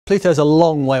Pluto's a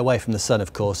long way away from the Sun,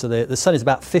 of course, so the Sun is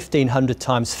about 1,500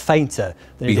 times fainter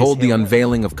than it is Behold the here on Earth.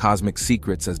 unveiling of cosmic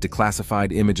secrets as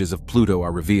declassified images of Pluto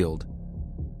are revealed,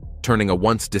 turning a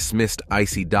once dismissed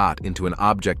icy dot into an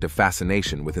object of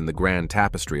fascination within the grand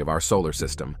tapestry of our solar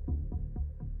system.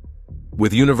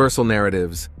 With universal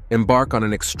narratives, embark on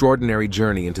an extraordinary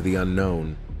journey into the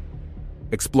unknown,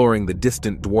 exploring the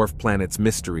distant dwarf planet's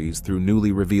mysteries through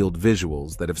newly revealed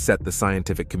visuals that have set the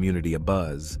scientific community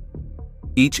abuzz.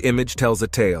 Each image tells a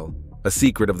tale, a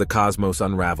secret of the cosmos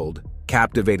unraveled,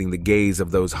 captivating the gaze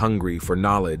of those hungry for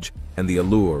knowledge and the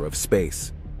allure of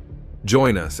space.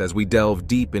 Join us as we delve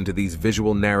deep into these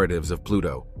visual narratives of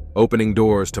Pluto, opening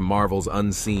doors to marvels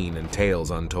unseen and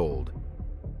tales untold.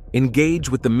 Engage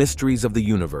with the mysteries of the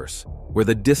universe, where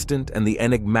the distant and the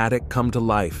enigmatic come to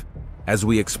life, as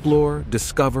we explore,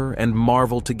 discover, and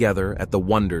marvel together at the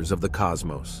wonders of the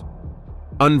cosmos.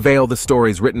 Unveil the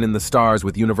stories written in the stars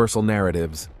with universal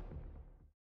narratives.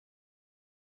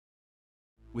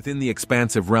 Within the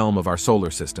expansive realm of our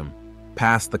solar system,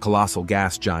 past the colossal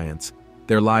gas giants,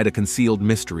 there lied a concealed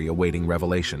mystery awaiting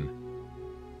revelation.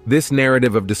 This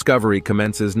narrative of discovery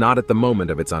commences not at the moment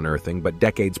of its unearthing, but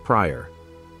decades prior.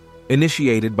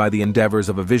 Initiated by the endeavors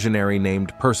of a visionary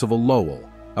named Percival Lowell,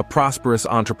 a prosperous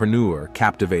entrepreneur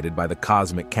captivated by the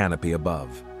cosmic canopy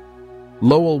above.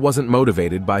 Lowell wasn't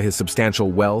motivated by his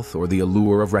substantial wealth or the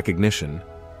allure of recognition.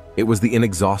 It was the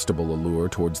inexhaustible allure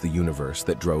towards the universe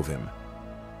that drove him.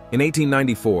 In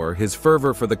 1894, his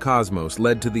fervor for the cosmos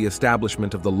led to the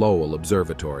establishment of the Lowell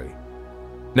Observatory.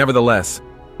 Nevertheless,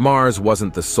 Mars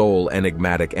wasn't the sole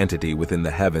enigmatic entity within the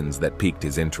heavens that piqued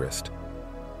his interest.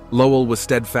 Lowell was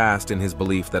steadfast in his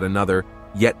belief that another,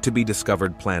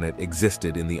 yet-to-be-discovered planet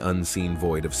existed in the unseen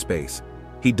void of space.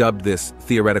 He dubbed this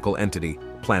theoretical entity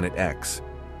Planet X.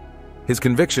 His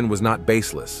conviction was not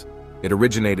baseless. It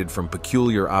originated from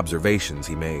peculiar observations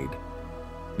he made.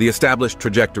 The established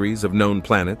trajectories of known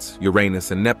planets,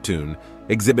 Uranus and Neptune,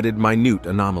 exhibited minute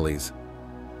anomalies.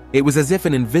 It was as if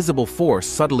an invisible force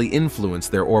subtly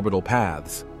influenced their orbital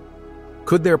paths.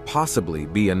 Could there possibly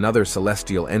be another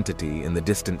celestial entity in the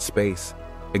distant space,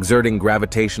 exerting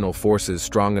gravitational forces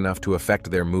strong enough to affect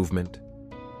their movement?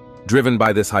 Driven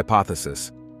by this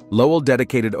hypothesis, Lowell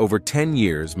dedicated over 10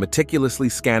 years meticulously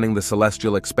scanning the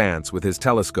celestial expanse with his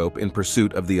telescope in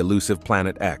pursuit of the elusive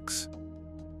Planet X.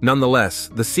 Nonetheless,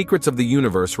 the secrets of the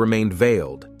universe remained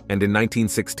veiled, and in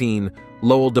 1916,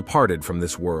 Lowell departed from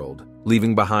this world,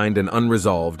 leaving behind an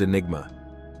unresolved enigma.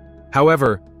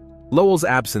 However, Lowell's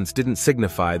absence didn't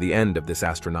signify the end of this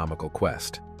astronomical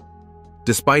quest.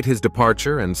 Despite his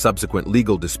departure and subsequent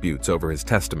legal disputes over his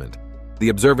testament, the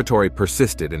observatory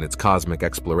persisted in its cosmic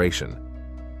exploration.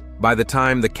 By the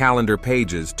time the calendar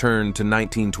pages turned to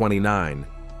 1929,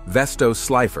 Vesto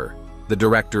Slipher, the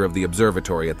director of the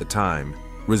observatory at the time,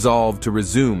 resolved to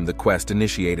resume the quest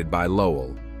initiated by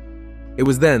Lowell. It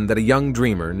was then that a young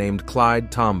dreamer named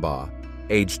Clyde Tombaugh,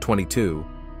 aged 22,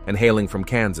 and hailing from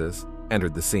Kansas,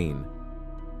 entered the scene.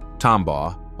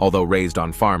 Tombaugh, although raised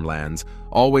on farmlands,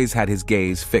 always had his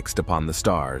gaze fixed upon the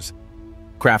stars.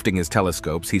 Crafting his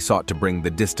telescopes, he sought to bring the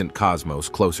distant cosmos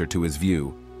closer to his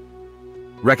view.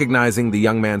 Recognizing the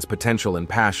young man's potential and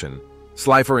passion,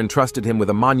 Slipher entrusted him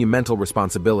with a monumental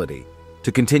responsibility: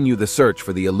 to continue the search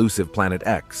for the elusive Planet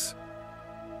X.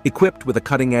 Equipped with a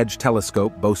cutting-edge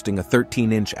telescope boasting a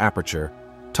 13-inch aperture,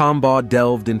 Tombaugh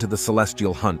delved into the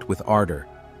celestial hunt with ardor.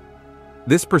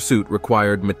 This pursuit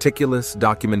required meticulous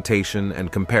documentation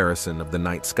and comparison of the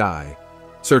night sky,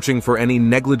 searching for any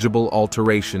negligible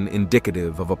alteration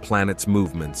indicative of a planet's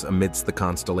movements amidst the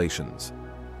constellations.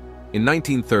 In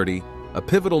 1930, a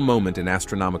pivotal moment in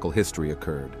astronomical history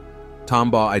occurred.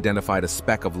 Tombaugh identified a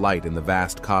speck of light in the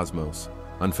vast cosmos,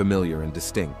 unfamiliar and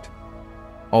distinct.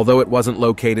 Although it wasn't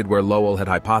located where Lowell had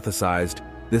hypothesized,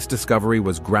 this discovery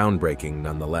was groundbreaking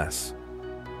nonetheless.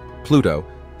 Pluto,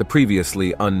 the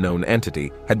previously unknown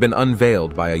entity, had been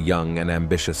unveiled by a young and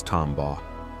ambitious Tombaugh.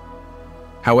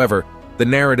 However, the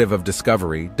narrative of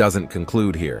discovery doesn't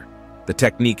conclude here. The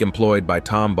technique employed by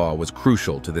Tombaugh was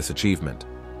crucial to this achievement.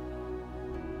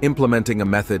 Implementing a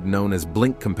method known as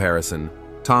blink comparison,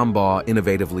 Tombaugh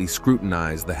innovatively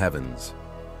scrutinized the heavens.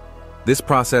 This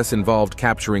process involved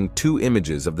capturing two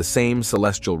images of the same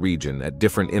celestial region at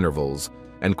different intervals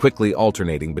and quickly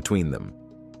alternating between them.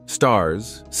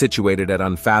 Stars, situated at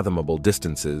unfathomable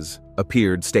distances,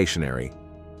 appeared stationary.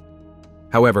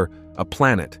 However, a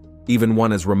planet, even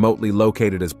one as remotely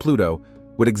located as Pluto,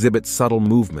 would exhibit subtle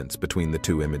movements between the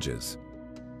two images.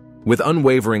 With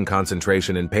unwavering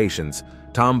concentration and patience,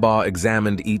 Tombaugh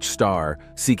examined each star,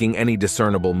 seeking any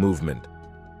discernible movement.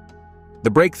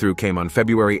 The breakthrough came on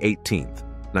February 18,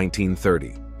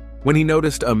 1930. when he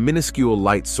noticed a minuscule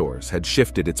light source had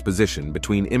shifted its position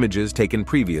between images taken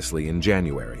previously in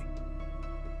January.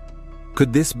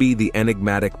 Could this be the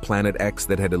enigmatic Planet X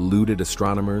that had eluded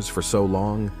astronomers for so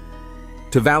long?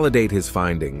 To validate his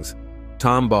findings,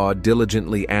 Tombaugh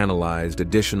diligently analyzed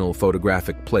additional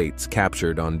photographic plates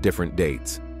captured on different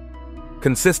dates.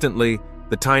 Consistently,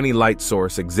 the tiny light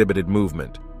source exhibited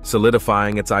movement,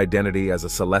 solidifying its identity as a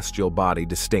celestial body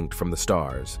distinct from the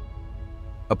stars.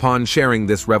 Upon sharing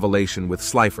this revelation with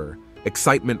Slipher,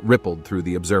 excitement rippled through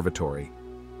the observatory.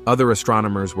 Other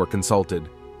astronomers were consulted,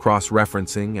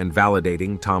 cross-referencing and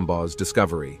validating Tombaugh's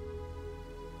discovery.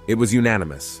 It was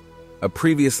unanimous. A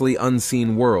previously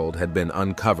unseen world had been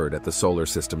uncovered at the solar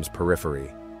system's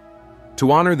periphery.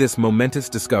 To honor this momentous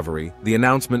discovery, the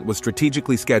announcement was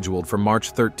strategically scheduled for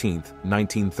March 13,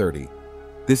 1930.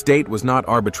 This date was not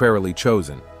arbitrarily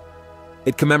chosen.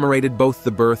 It commemorated both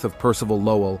the birth of Percival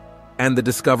Lowell and the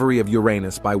discovery of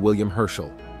Uranus by William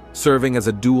Herschel, serving as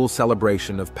a dual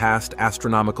celebration of past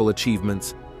astronomical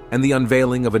achievements and the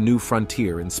unveiling of a new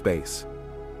frontier in space.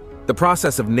 The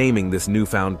process of naming this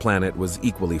newfound planet was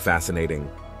equally fascinating,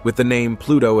 with the name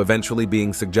Pluto eventually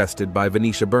being suggested by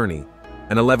Venetia Burney,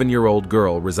 an 11-year-old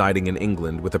girl residing in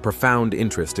England with a profound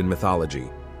interest in mythology.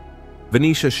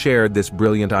 Venetia shared this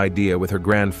brilliant idea with her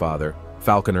grandfather,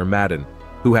 Falconer Madden,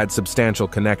 who had substantial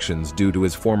connections due to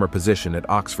his former position at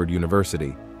Oxford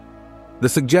University. The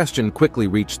suggestion quickly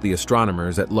reached the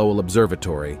astronomers at Lowell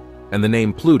Observatory, and the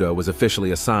name Pluto was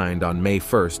officially assigned on May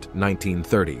 1,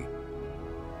 1930.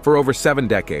 For over 7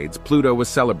 decades, Pluto was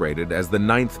celebrated as the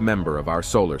 9th member of our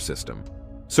solar system,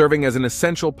 serving as an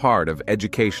essential part of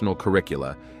educational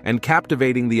curricula and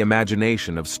captivating the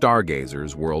imagination of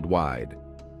stargazers worldwide.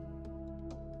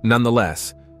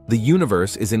 Nonetheless, the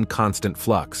universe is in constant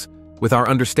flux, with our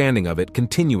understanding of it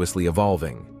continuously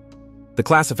evolving. The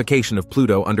classification of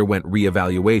Pluto underwent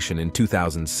reevaluation in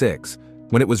 2006,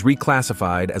 when it was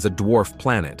reclassified as a dwarf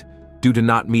planet due to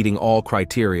not meeting all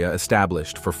criteria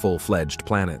established for full-fledged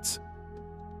planets.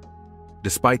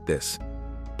 Despite this,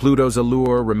 Pluto's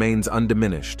allure remains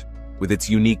undiminished, with its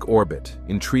unique orbit,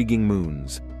 intriguing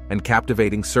moons, and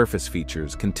captivating surface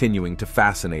features continuing to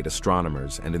fascinate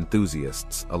astronomers and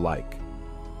enthusiasts alike.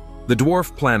 The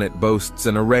dwarf planet boasts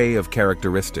an array of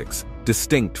characteristics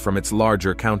distinct from its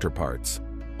larger counterparts,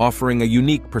 offering a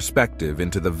unique perspective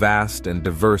into the vast and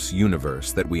diverse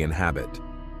universe that we inhabit.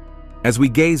 As we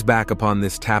gaze back upon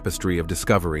this tapestry of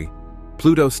discovery,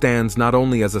 Pluto stands not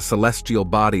only as a celestial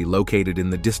body located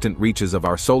in the distant reaches of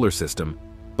our solar system,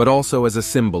 but also as a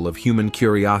symbol of human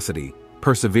curiosity,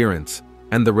 perseverance,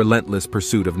 and the relentless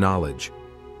pursuit of knowledge.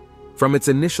 From its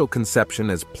initial conception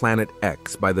as Planet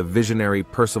X by the visionary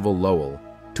Percival Lowell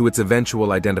to its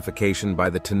eventual identification by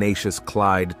the tenacious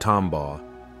Clyde Tombaugh,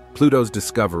 Pluto's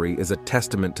discovery is a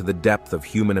testament to the depth of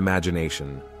human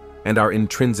imagination and our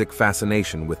intrinsic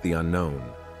fascination with the unknown.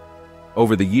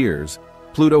 Over the years,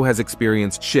 Pluto has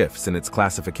experienced shifts in its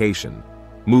classification,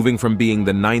 moving from being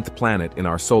the 9th planet in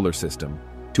our solar system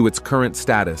to its current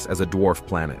status as a dwarf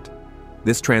planet.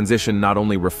 This transition not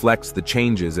only reflects the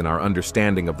changes in our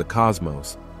understanding of the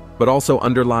cosmos, but also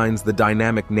underlines the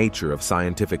dynamic nature of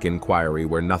scientific inquiry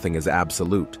where nothing is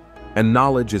absolute, and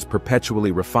knowledge is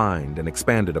perpetually refined and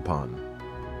expanded upon.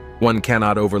 One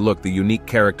cannot overlook the unique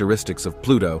characteristics of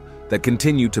Pluto that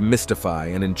continue to mystify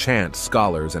and enchant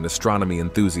scholars and astronomy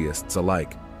enthusiasts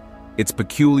alike. Its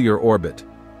peculiar orbit,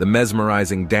 the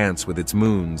mesmerizing dance with its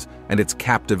moons, and its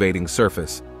captivating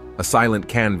surface, a silent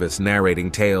canvas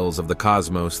narrating tales of the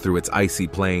cosmos through its icy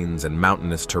plains and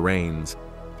mountainous terrains.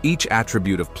 Each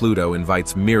attribute of Pluto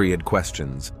invites myriad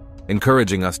questions,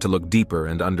 encouraging us to look deeper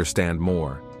and understand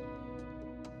more.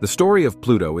 The story of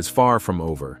Pluto is far from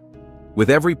over. With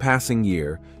every passing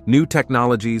year, new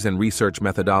technologies and research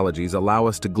methodologies allow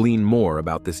us to glean more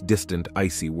about this distant,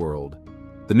 icy world.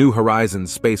 The New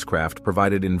Horizons spacecraft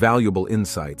provided invaluable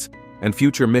insights, and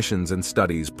future missions and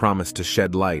studies promise to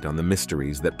shed light on the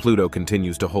mysteries that Pluto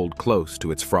continues to hold close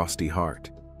to its frosty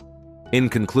heart. In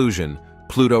conclusion,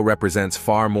 Pluto represents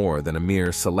far more than a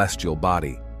mere celestial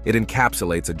body. It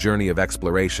encapsulates a journey of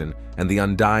exploration and the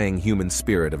undying human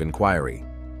spirit of inquiry.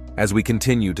 As we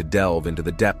continue to delve into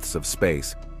the depths of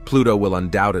space, Pluto will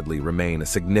undoubtedly remain a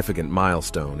significant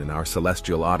milestone in our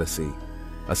celestial odyssey,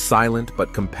 a silent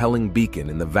but compelling beacon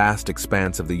in the vast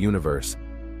expanse of the universe,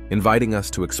 inviting us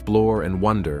to explore and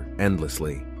wonder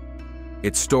endlessly.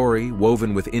 Its story,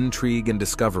 woven with intrigue and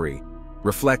discovery,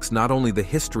 reflects not only the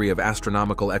history of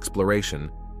astronomical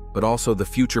exploration, but also the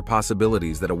future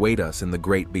possibilities that await us in the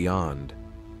great beyond.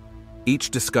 Each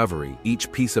discovery,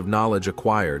 each piece of knowledge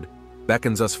acquired,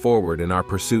 beckons us forward in our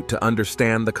pursuit to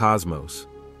understand the cosmos,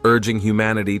 urging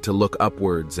humanity to look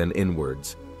upwards and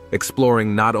inwards,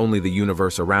 exploring not only the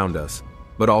universe around us,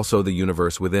 but also the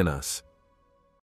universe within us.